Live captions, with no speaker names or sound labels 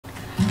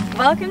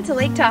Welcome to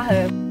Lake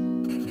Tahoe.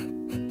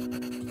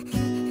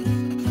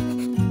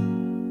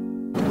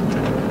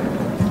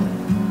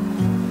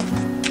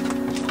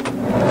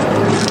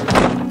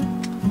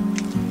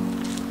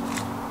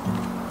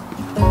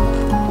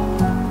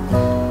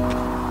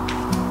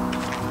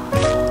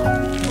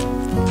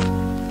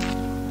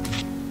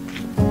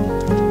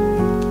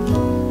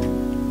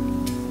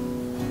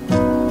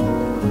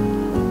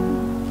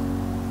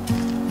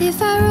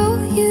 If I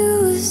wrote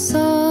you a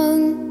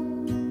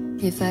song,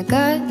 if I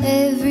got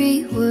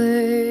every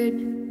word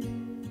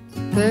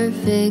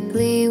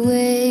perfectly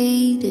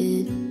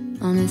weighted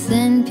on a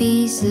thin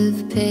piece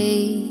of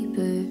paper,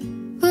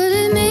 would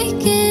it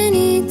make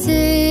any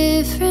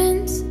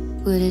difference?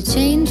 Would it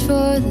change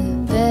for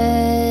the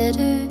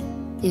better?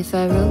 If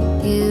I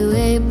wrote you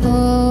a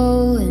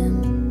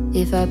poem,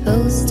 if I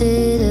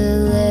posted a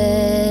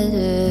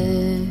letter?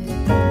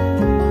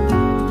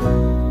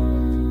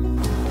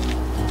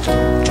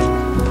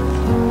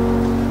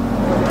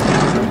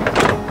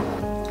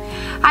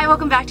 Hi,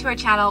 welcome back to our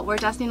channel. We're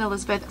Dusty and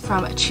Elizabeth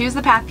from Choose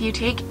the Path You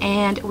Take,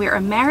 and we're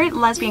a married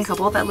lesbian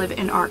couple that live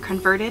in our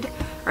converted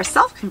or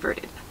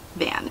self-converted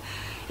van,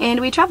 and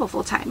we travel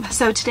full-time.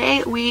 So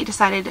today we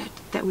decided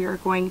that we were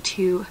going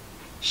to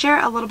share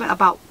a little bit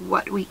about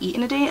what we eat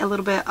in a day, a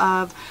little bit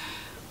of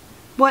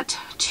what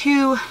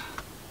two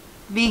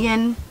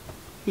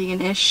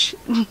vegan-ish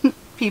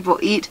people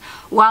eat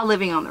while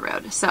living on the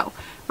road. So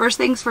first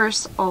things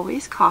first,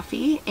 always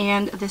coffee,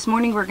 and this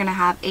morning we're gonna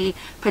have a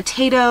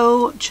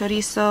potato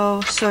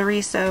chorizo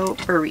Soyrizo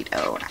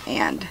burrito,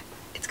 and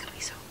it's gonna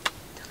be so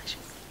delicious.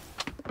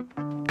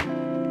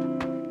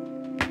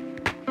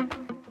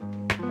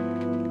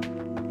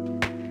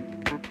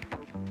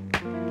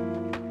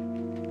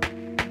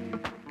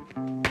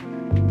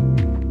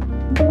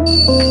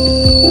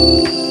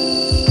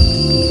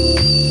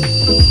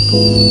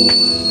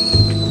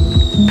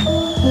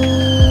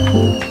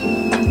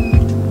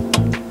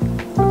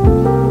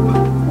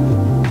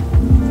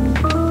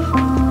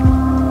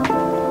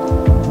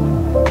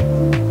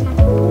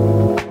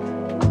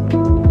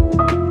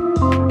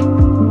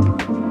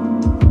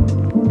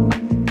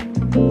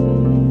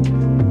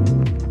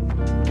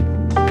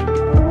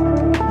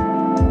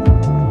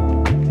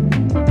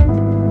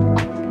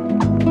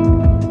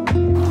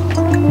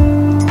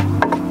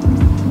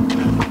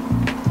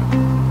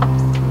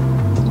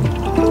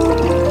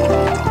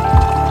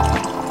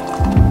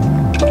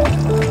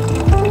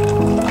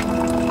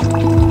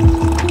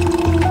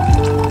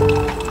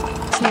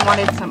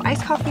 Wanted some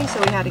iced coffee,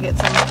 so we had to get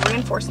some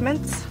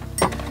reinforcements.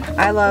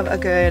 I love a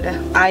good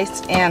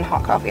iced and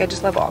hot coffee. I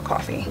just love all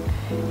coffee.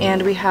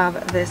 And we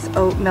have this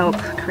oat milk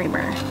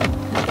creamer.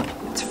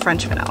 It's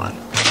French vanilla.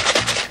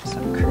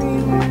 Some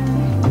creamer.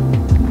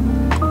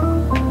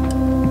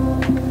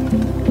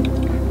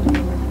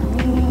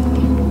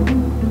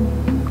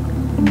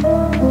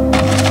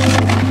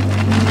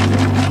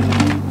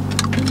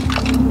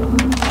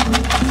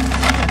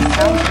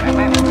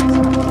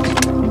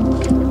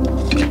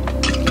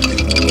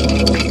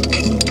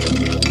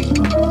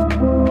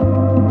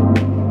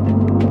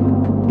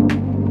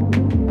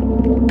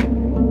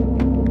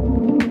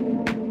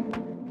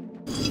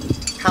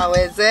 How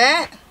is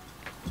it?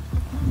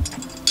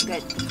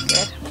 Good.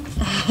 Good.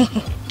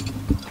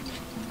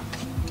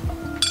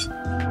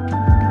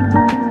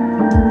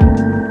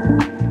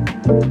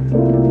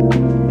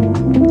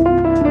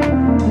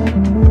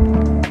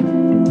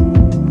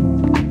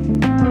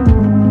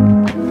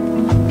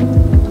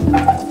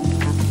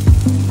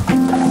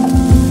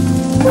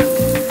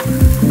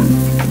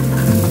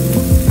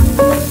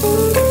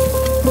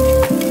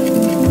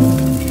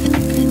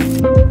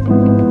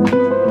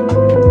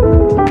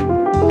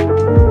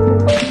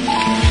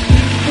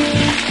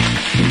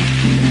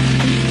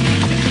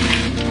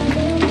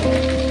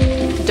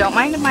 Don't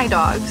mind my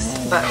dogs,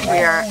 but we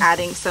are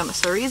adding some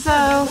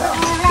chorizo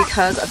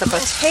because the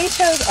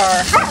potatoes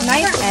are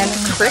nice and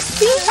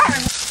crispy.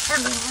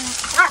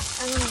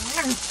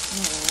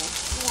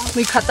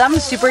 We cut them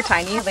super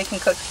tiny, they can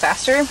cook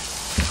faster.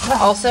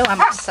 Also,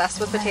 I'm obsessed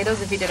with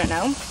potatoes, if you didn't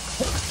know.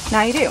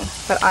 Now you do,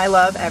 but I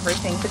love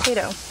everything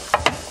potato.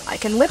 I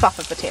can live off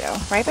of potato,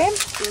 right babe?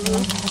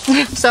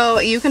 Mm-hmm. So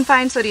you can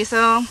find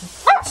chorizo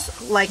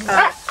like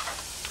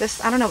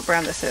this, I don't know what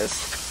brand this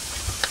is.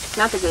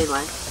 Not the good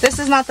one. This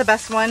is not the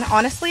best one.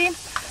 Honestly,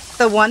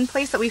 the one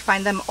place that we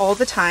find them all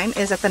the time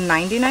is at the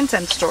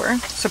 99-cent store.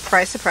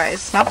 Surprise,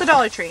 surprise. Not the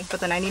Dollar Tree, but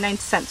the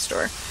 99-cent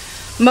store.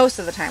 Most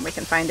of the time we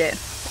can find it,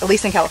 at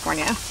least in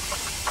California.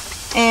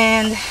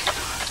 And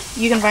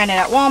you can find it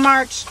at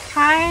Walmart,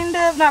 kind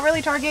of, not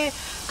really Target,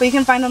 but you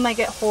can find them like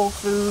at Whole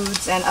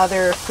Foods and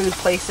other food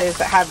places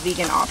that have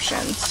vegan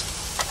options.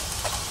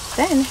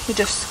 Then you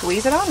just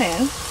squeeze it on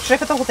in. Should I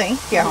put the whole thing?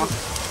 Yeah.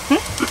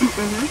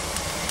 Mm-hmm.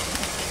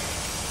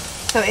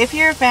 So if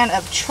you're a fan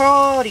of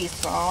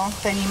chorizo,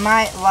 then you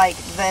might like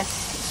this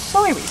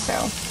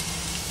Soyrizo.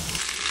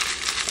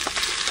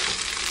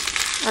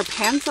 Our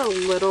pan's a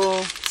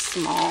little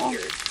small.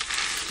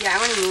 Yeah, I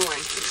want a new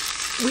one.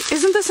 Wait,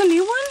 isn't this a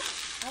new one?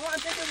 I want a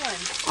bigger one.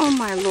 Oh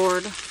my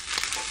lord.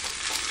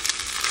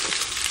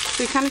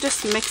 So you kind of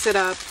just mix it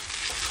up.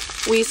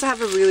 We used to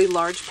have a really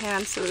large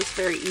pan, so it was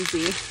very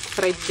easy.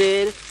 But I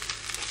did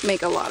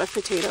make a lot of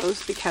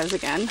potatoes because,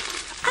 again,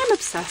 I'm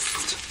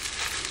obsessed.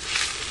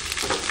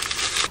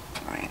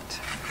 Alright.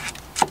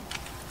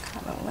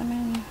 Cut a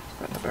lemon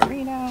for the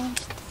burrito.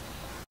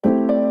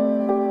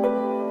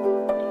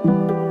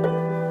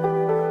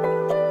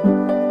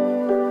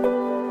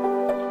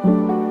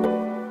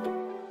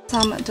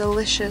 Some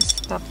delicious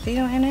Tofu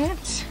in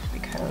it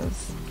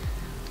because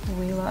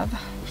we love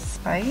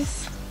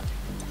spice.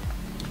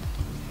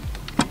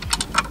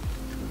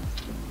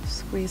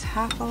 Squeeze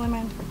half a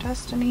lemon for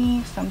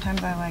Destiny.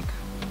 Sometimes I like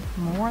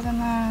more than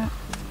that.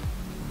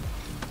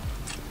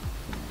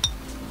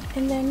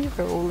 And then you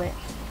roll it.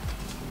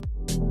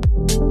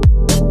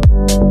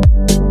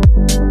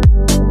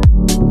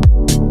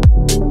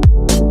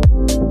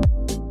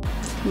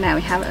 Now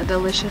we have a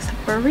delicious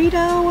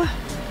burrito.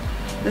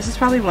 This is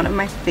probably one of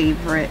my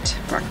favorite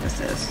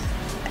breakfasts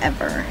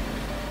ever.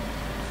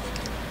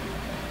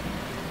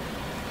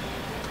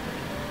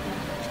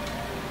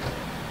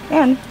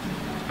 And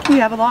we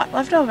have a lot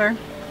left over.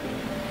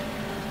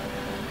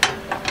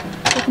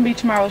 It can be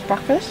tomorrow's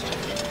breakfast.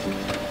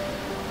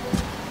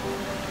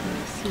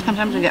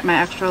 Sometimes I get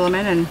my extra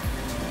lemon and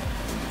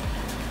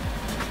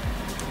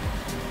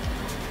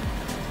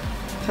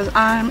because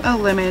I'm a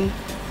lemon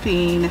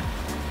fiend.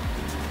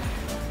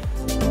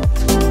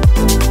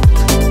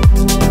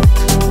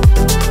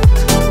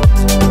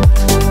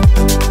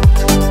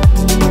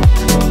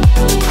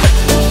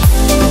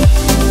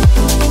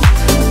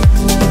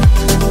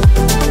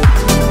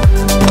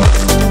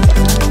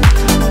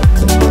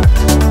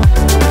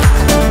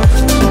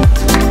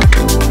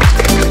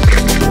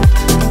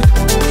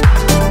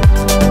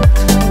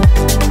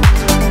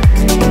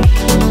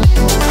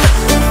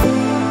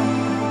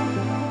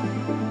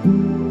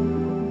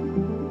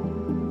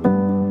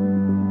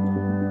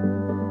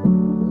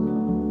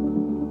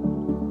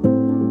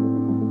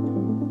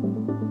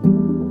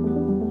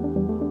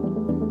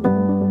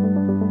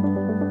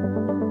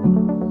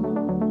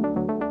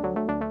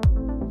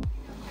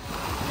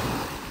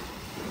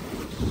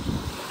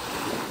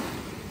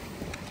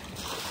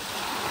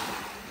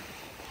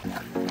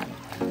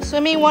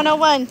 Swimming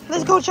 101.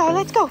 Let's go, Chai.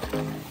 Let's go.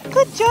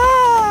 Good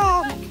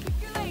job.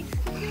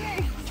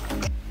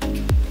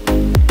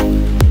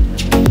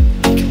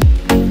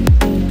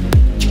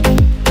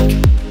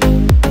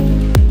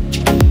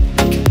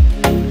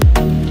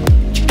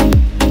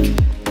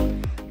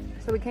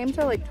 So we came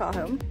to Lake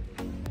Tahoe.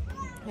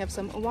 We have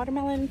some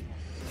watermelon.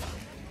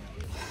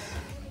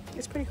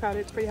 It's pretty crowded.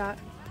 It's pretty hot.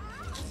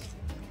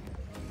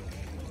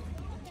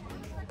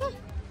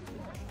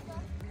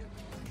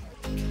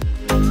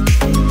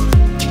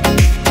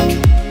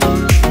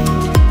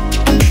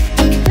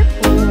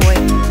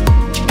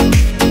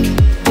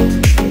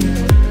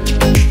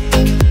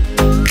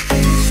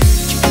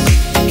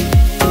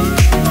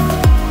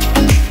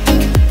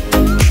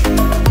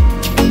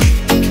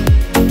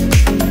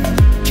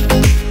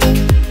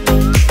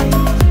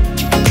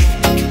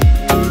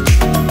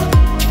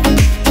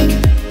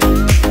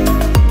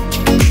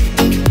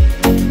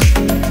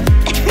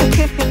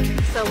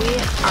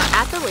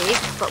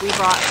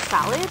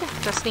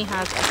 Destiny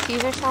has a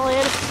Caesar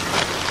salad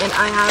and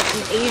I have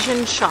an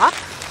Asian chop.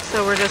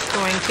 So we're just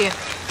going to,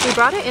 we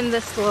brought it in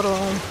this little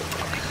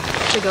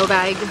to-go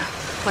bag,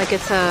 like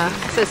it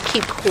says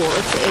keep cool.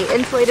 It's a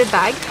insulated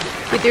bag.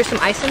 We threw some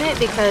ice in it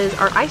because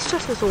our ice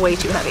chest was way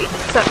too heavy.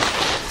 So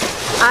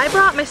I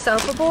brought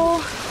myself a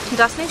bowl.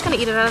 Destiny's gonna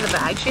eat it out of the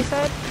bag, she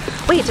said.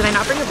 Wait, did I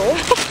not bring a bowl?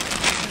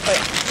 Oh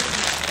yeah.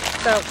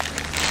 So,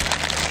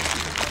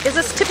 is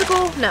this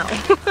typical? No.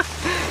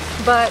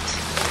 But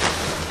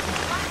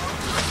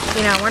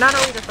you know, we're not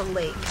always at the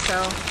lake,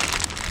 so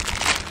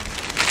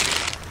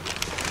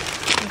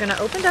I'm gonna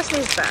open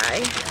Destiny's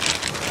bag,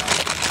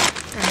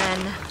 and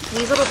then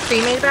these little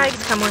pre-made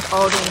bags come with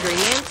all the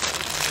ingredients.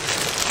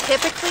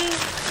 Typically,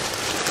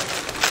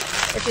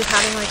 if she's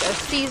having like a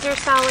Caesar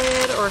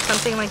salad or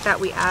something like that,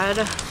 we add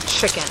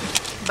chicken,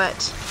 but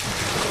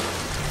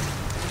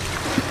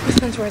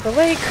since we're at the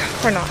lake,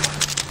 we're not.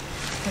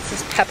 This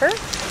is pepper.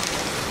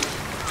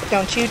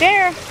 Don't you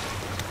dare!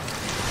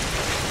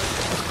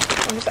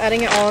 I'm just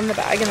adding it all in the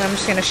bag and then I'm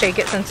just gonna shake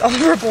it since all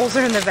of our bowls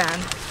are in the van.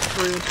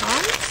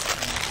 Croutons.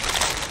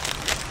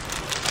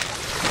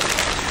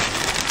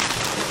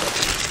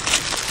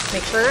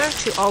 Make sure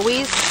to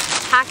always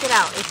pack it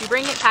out. If you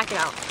bring it, pack it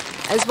out.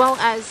 As well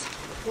as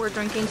we're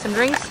drinking some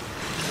drinks,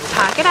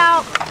 pack it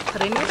out,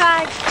 put it in your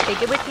bag,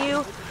 take it with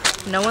you.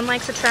 No one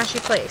likes a trashy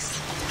place.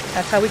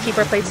 That's how we keep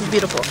our places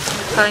beautiful.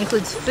 That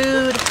includes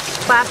food,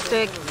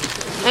 plastic,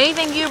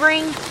 anything you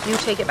bring, you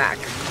take it back.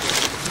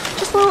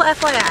 Just a little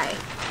FYI.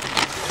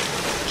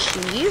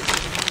 Cheese.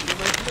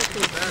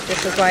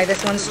 This is why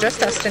this one's just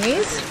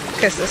Destiny's,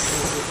 because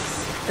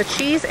the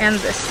cheese and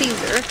the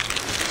Caesar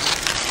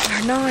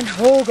are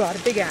oh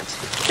god, big ant.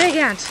 Big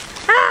ant!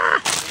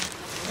 Ah!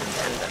 And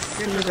then the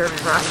Caesar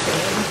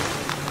frosting.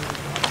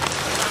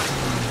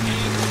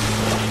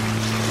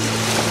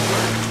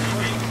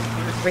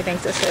 What do we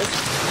think this is?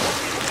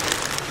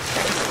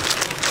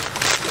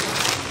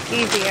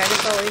 Easy, I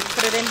just always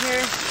put it in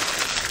here,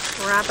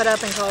 wrap it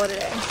up, and call it a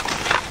day.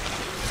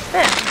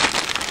 Then,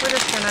 we're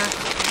just gonna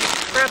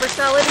grab our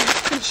salad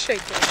and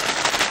shake it.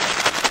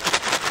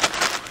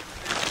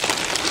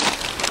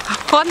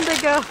 On the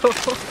go!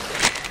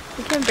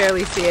 You can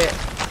barely see it.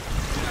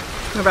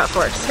 What about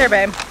forks? Here,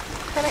 babe.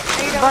 Are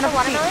you done with the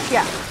watermelon?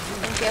 Yeah.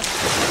 Thank you.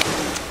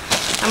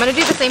 I'm gonna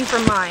do the same for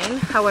mine.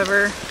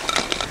 However,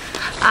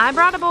 I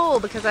brought a bowl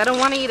because I don't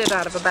want to eat it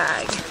out of a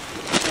bag.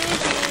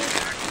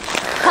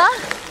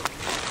 Huh?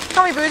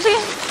 Call me bougie?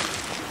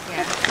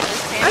 Yeah.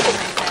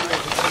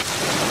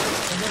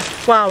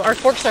 Wow, our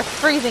forks are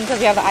freezing because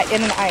we have the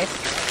in and ice.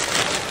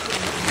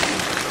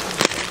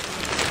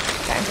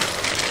 Okay.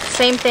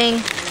 Same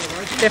thing,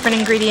 different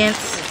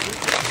ingredients.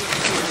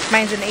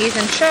 Mine's an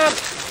Asian chop.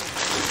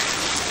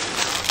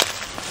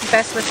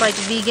 Best with like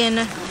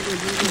vegan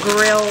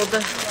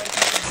grilled.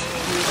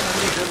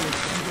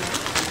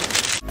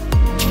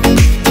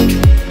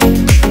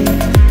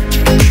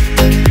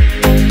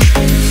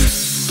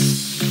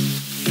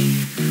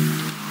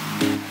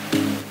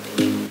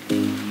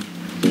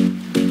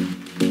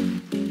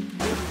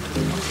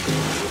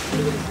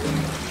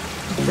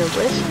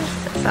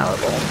 Delicious salad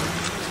bowl.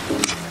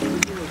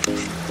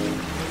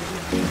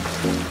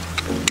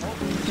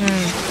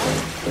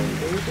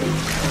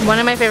 One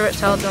of my favorite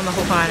salads on the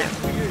whole planet.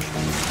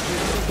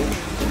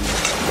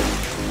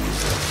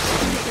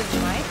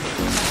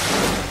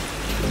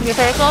 Your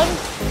favorite salad?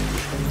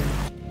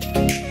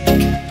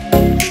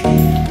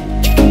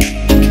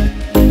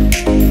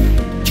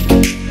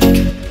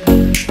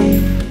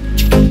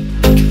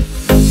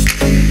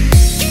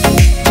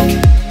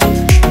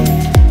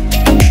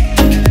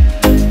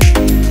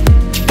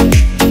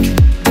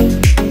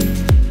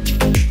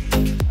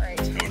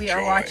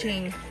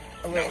 Watching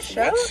a little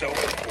show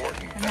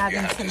and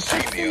having some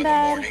chips in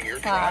bed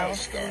while we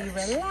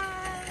relax.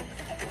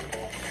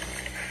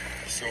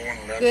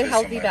 Good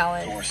healthy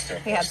balance.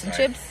 We had some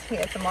chips, we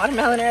had some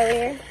watermelon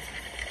earlier.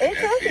 It's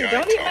healthy,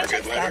 don't eat my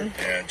chips then.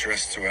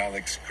 Addressed to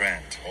Alex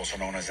Grant, also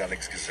known as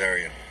Alex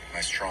Kazarian, my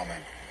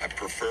strawman. I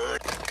prefer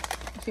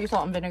Sea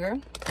salt and vinegar.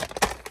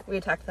 We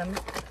attacked them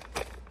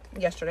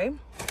yesterday.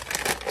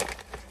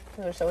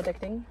 They were so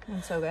addicting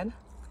and so good.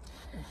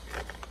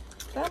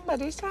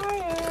 Somebody's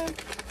tired.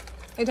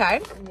 You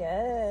tired?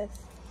 Yes.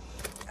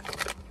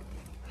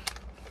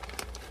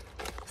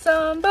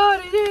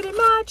 Somebody eating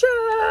my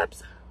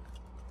chips.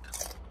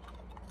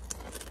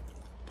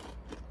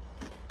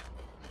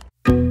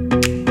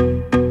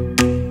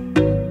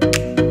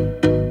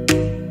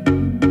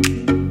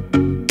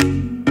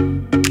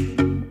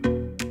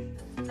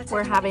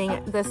 We're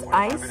having this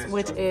ice,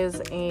 which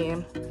is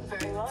a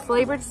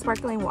flavored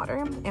sparkling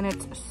water, and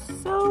it's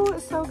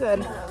so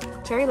good.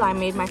 Cherry lime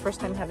made my first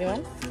time having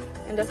one.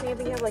 And Destiny, I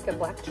think you have like a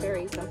black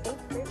cherry something.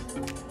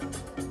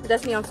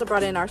 Destiny also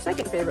brought in our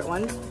second favorite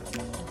one,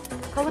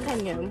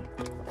 jalapeno.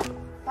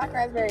 Black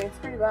raspberry, it's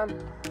pretty bomb.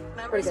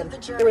 Pretty good.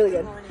 They're really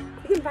good.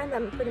 You can find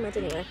them pretty much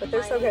anywhere, but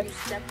they're so good. My name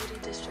is Deputy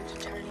District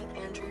Attorney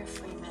Andrea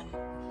Freeman,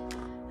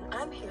 and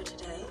I'm here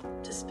today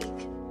to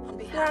speak on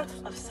behalf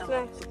of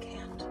someone who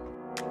can't.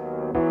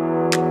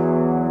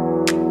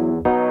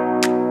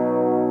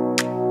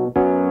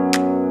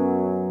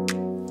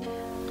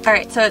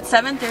 Alright, so it's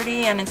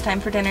 7:30 and it's time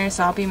for dinner,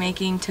 so I'll be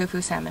making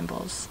tofu salmon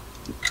bowls.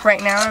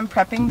 Right now I'm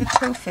prepping the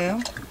tofu,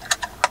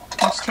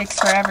 which takes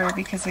forever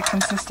because it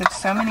consists of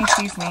so many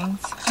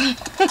seasonings.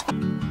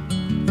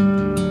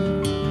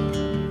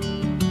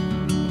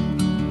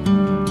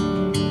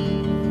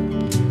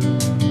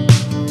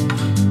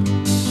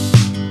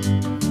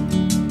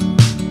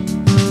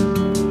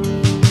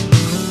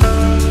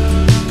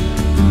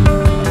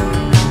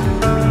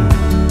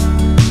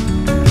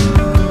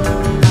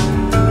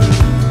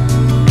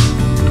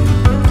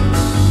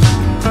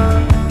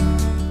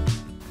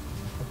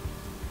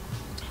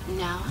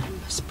 Now I'm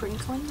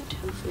sprinkling the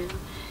tofu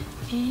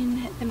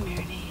in the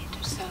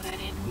marinade so that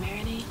it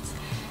marinates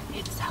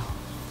itself.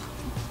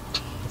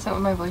 Is that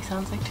what my voice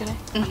sounds like today?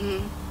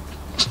 Mm-hmm.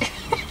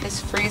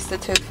 Just freeze the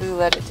tofu,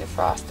 let it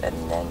defrost,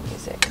 and then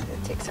use it because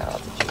it takes out all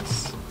the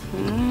juice.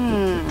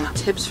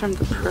 Tips from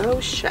the pro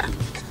chef.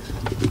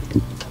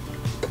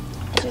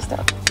 I just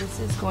thought. This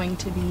is going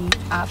to be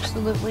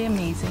absolutely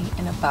amazing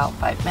in about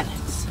 5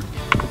 minutes.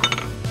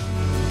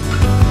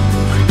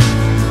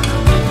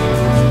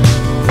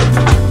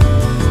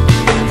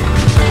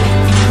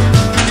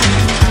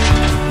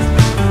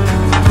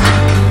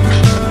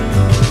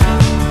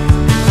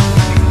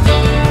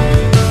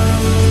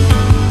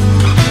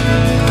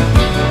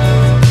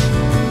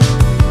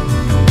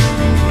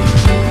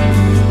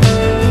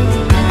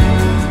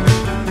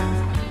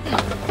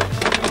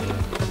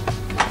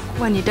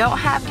 When you don't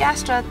have gas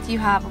struts, you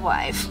have a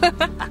wife.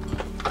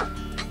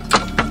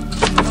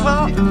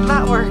 Well,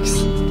 that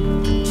works.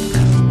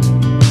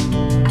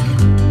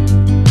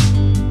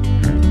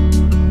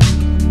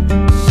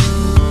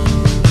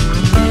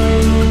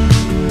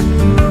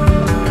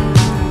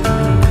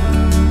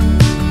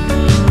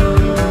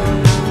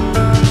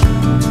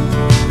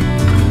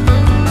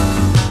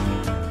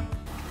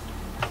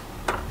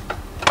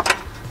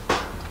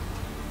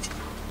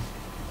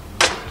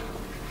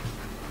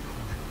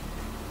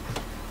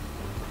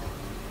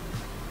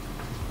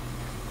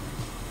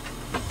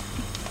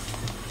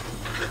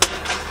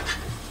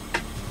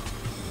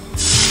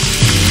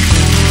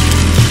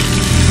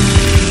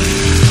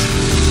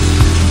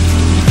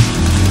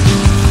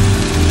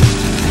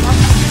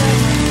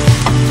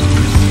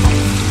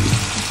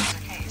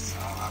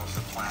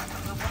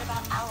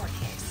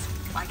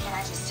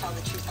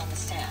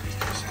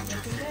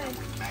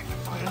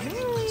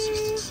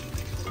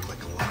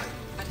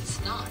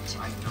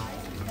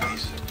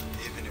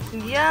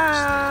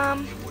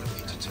 Yum.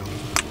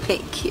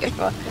 Thank you.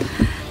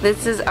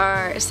 This is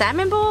our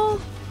salmon bowl.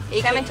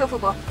 Salmon tofu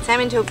bowl.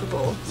 Salmon tofu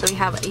bowl. So we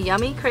have a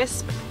yummy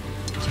crisp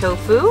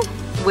tofu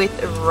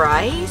with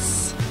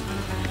rice,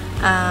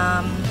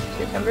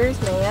 Cucumbers,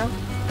 mayo.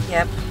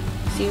 yep,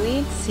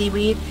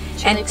 seaweed,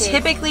 and paste.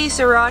 typically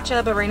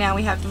sriracha, but right now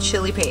we have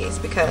chili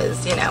paste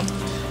because, you know,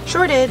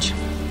 shortage.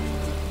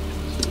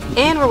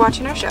 And we're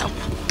watching our show.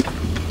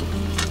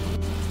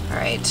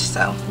 Alright,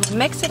 so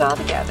mix it all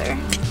together.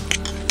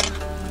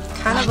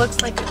 Kind of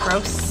looks like a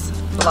gross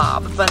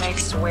blob, but I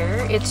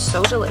swear it's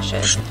so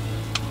delicious.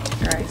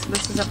 Alright, so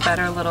this is a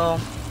better little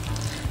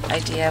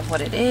idea of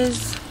what it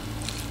is.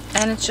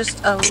 And it's just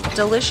a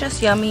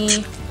delicious,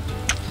 yummy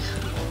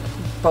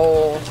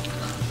bowl.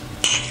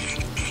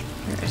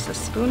 There's a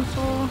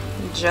spoonful,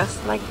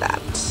 just like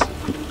that.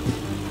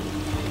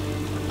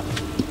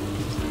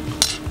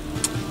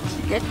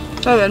 Good?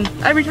 So good.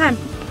 Every time.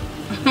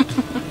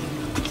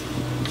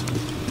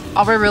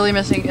 All we're really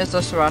missing is the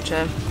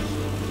sriracha.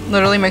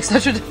 Literally makes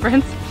such a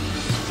difference.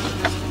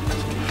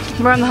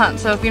 We're on the hunt,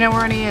 so if you know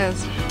where any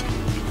is,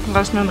 let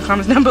us know in the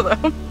comments down below.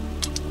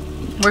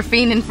 We're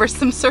fiending for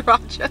some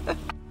sriracha.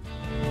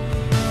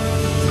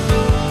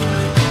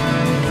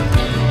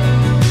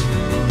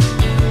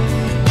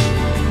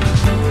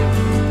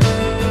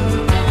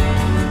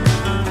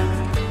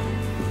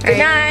 Good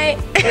night.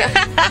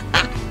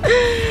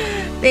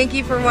 Thank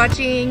you for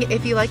watching.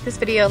 If you like this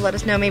video, let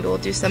us know. Maybe we'll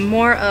do some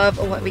more of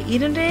what we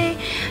eat in a day.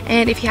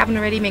 And if you haven't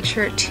already, make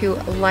sure to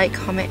like,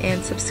 comment,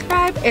 and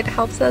subscribe. It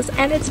helps us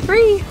and it's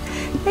free.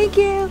 Thank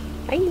you.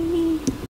 Bye.